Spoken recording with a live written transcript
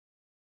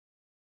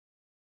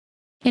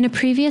In a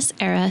previous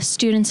era,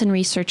 students and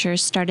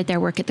researchers started their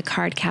work at the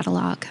card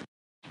catalog.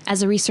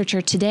 As a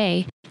researcher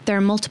today, there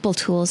are multiple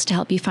tools to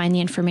help you find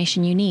the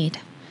information you need.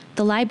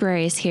 The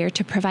library is here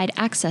to provide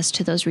access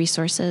to those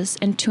resources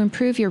and to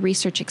improve your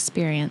research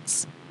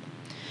experience.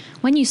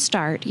 When you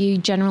start, you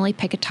generally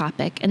pick a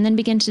topic and then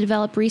begin to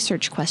develop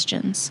research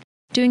questions.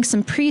 Doing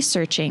some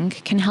pre-searching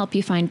can help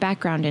you find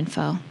background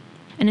info.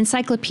 An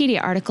encyclopedia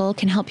article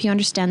can help you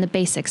understand the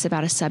basics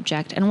about a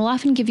subject and will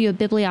often give you a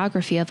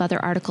bibliography of other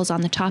articles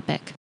on the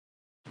topic.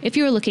 If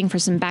you are looking for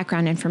some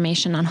background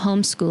information on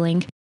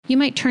homeschooling, you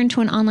might turn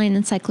to an online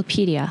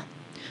encyclopedia.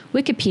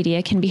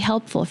 Wikipedia can be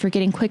helpful for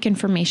getting quick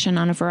information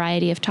on a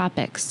variety of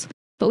topics,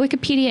 but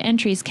Wikipedia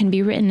entries can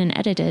be written and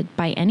edited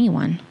by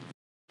anyone.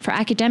 For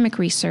academic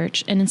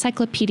research, an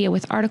encyclopedia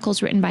with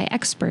articles written by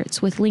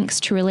experts with links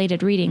to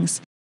related readings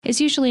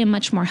is usually a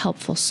much more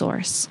helpful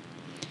source.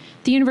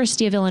 The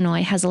University of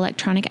Illinois has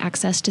electronic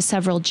access to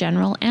several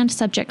general and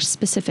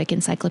subject-specific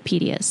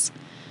encyclopedias.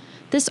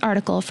 This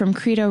article from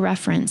Credo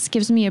Reference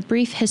gives me a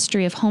brief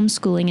history of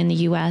homeschooling in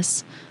the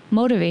U.S.,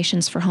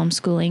 motivations for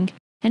homeschooling,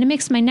 and it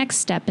makes my next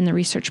step in the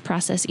research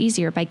process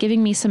easier by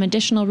giving me some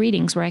additional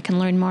readings where I can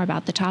learn more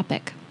about the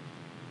topic.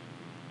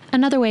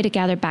 Another way to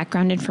gather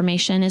background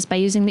information is by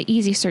using the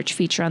Easy Search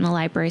feature on the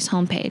library's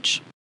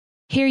homepage.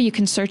 Here you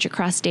can search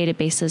across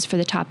databases for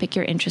the topic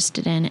you're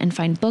interested in and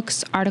find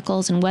books,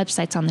 articles, and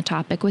websites on the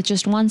topic with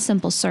just one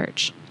simple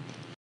search.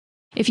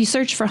 If you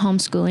search for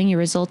homeschooling, your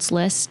results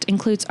list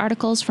includes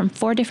articles from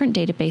 4 different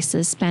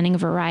databases spanning a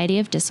variety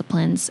of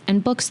disciplines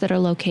and books that are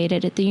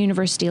located at the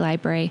university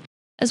library,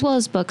 as well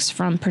as books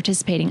from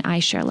participating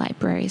iShare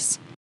libraries.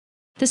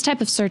 This type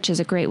of search is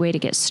a great way to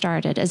get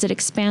started as it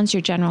expands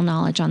your general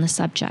knowledge on the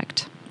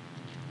subject.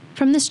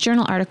 From this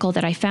journal article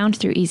that I found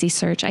through Easy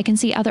Search, I can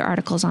see other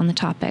articles on the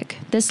topic.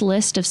 This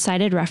list of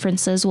cited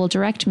references will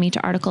direct me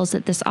to articles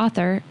that this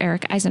author,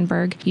 Eric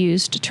Eisenberg,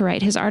 used to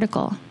write his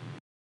article.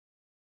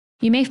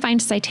 You may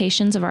find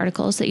citations of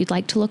articles that you'd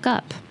like to look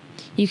up.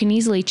 You can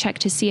easily check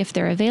to see if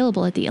they're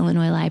available at the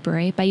Illinois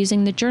Library by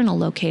using the journal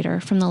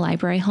locator from the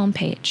library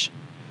homepage.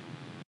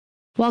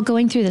 While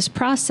going through this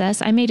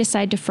process, I may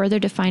decide to further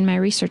define my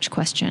research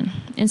question.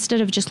 Instead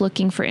of just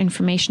looking for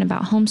information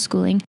about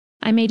homeschooling,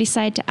 I may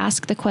decide to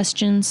ask the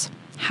questions,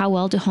 how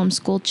well do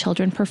homeschooled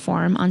children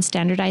perform on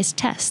standardized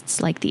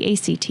tests like the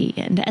ACT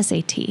and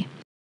SAT?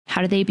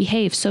 How do they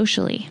behave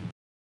socially?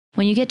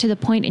 When you get to the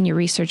point in your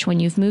research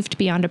when you've moved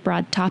beyond a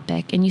broad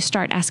topic and you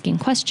start asking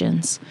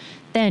questions,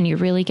 then you're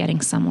really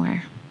getting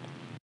somewhere.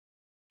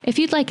 If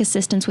you'd like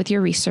assistance with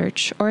your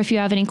research, or if you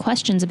have any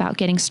questions about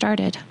getting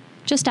started,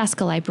 just ask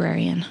a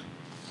librarian.